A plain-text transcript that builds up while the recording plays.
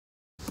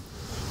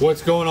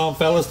What's going on,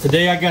 fellas?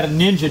 Today I got a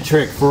ninja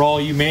trick for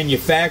all you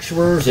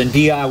manufacturers and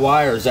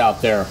DIYers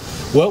out there.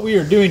 What we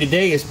are doing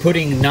today is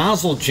putting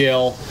nozzle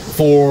gel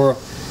for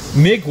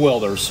MIG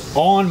welders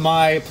on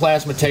my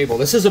plasma table.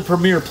 This is a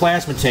Premier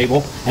plasma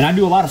table, and I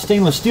do a lot of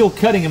stainless steel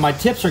cutting, and my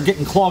tips are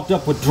getting clogged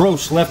up with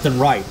Dross left and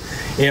right.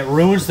 It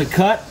ruins the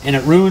cut and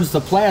it ruins the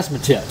plasma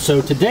tip.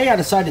 So today I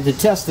decided to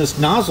test this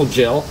nozzle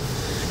gel,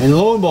 and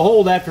lo and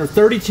behold, after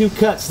 32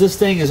 cuts, this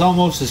thing is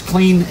almost as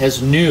clean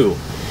as new.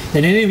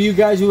 And any of you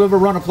guys who ever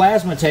run a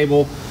plasma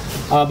table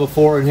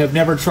before and have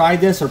never tried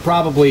this are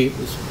probably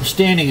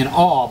standing in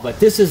awe, but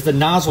this is the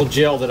nozzle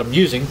gel that I'm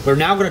using. We're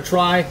now going to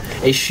try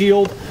a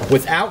shield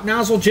without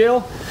nozzle gel.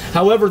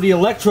 However, the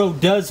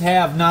electrode does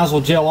have nozzle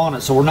gel on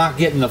it, so we're not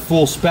getting the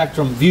full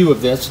spectrum view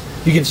of this.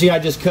 You can see I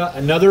just cut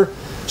another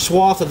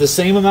swath of the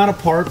same amount of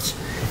parts,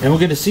 and we're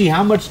going to see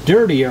how much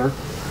dirtier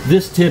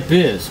this tip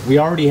is. We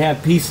already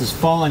have pieces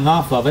falling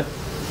off of it.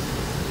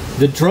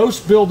 The Dross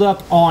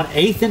buildup on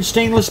 1/8 inch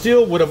stainless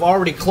steel would have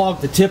already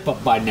clogged the tip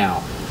up by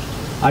now.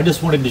 I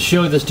just wanted to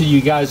show this to you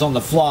guys on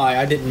the fly.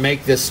 I didn't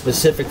make this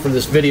specific for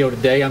this video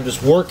today. I'm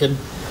just working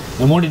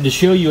and wanted to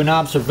show you an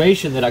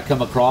observation that I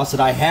come across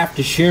that I have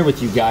to share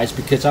with you guys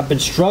because I've been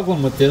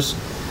struggling with this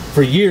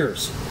for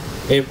years.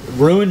 It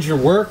ruins your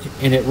work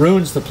and it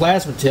ruins the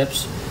plasma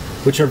tips,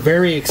 which are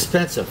very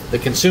expensive. The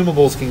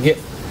consumables can get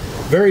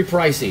very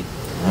pricey.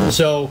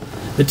 So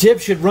the tip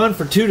should run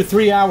for 2 to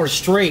 3 hours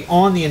straight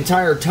on the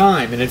entire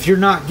time, and if you're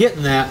not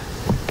getting that,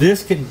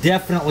 this can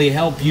definitely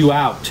help you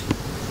out.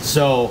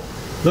 So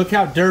look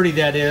how dirty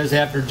that is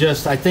after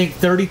just, I think,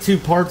 32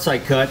 parts I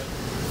cut.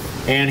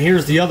 And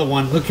here's the other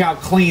one. Look how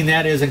clean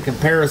that is in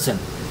comparison.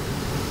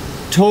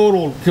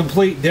 Total,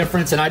 complete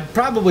difference, and I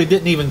probably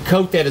didn't even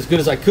coat that as good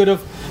as I could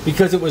have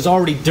because it was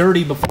already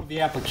dirty before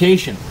the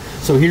application.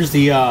 So here's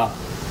the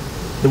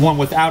one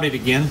without it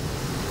again.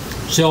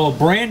 So a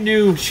brand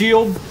new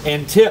shield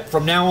and tip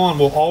from now on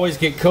will always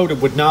get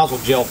coated with nozzle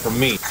gel from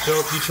me. So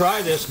if you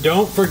try this,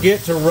 don't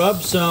forget to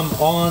rub some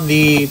on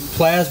the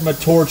plasma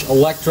torch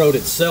electrode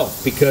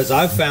itself, because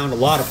I've found a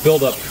lot of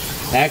buildup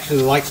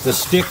actually likes to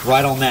stick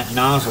right on that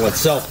nozzle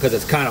itself because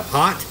it's kind of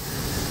hot.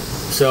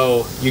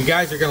 So you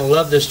guys are going to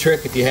love this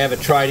trick if you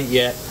haven't tried it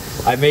yet.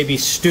 I may be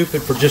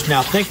stupid for just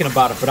now thinking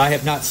about it, but I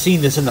have not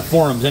seen this in the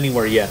forums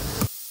anywhere yet.